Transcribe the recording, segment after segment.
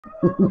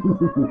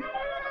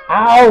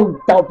Oh,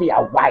 don't be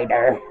a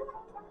whiner.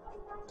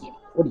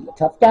 What are you, a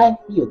tough guy? Are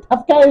you a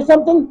tough guy or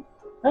something?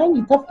 Huh?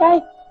 You tough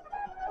guy?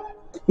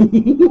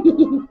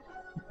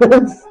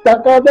 It's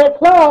stuck on that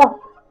claw.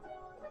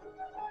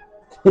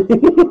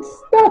 It's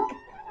stuck.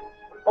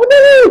 Oh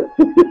no!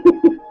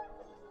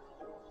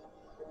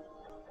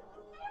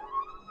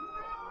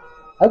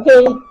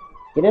 Okay,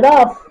 get it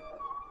off.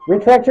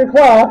 Retract your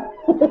claw.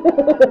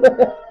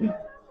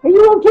 Are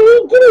you okay?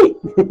 Get it.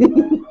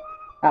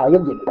 Oh,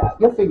 you'll get it out.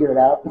 You'll figure it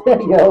out. There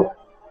you go.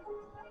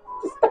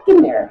 Just stuck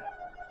in there.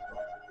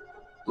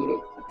 Get it.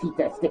 Teach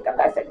that stick a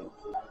lesson.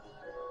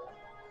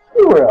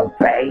 You were a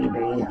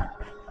baby.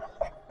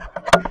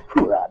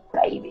 You were a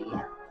baby.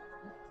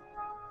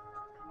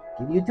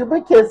 Give YouTube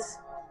a kiss.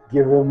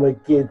 Give him a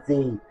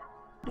kissy.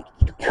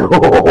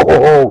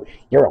 Oh,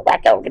 you're a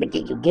wacko. I'm gonna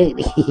get you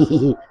good.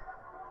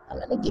 I'm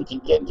gonna get you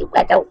good, you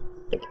wacko.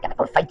 I'm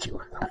gonna fight you.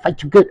 I'll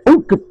fight you good. Oh,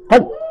 good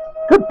fight.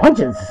 Good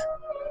punches.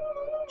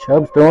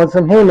 Chubbs throwing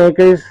some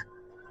haymakers.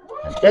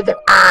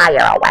 Ah,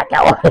 you're a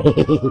wacko.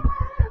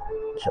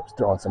 Chubbs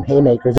throwing some haymakers.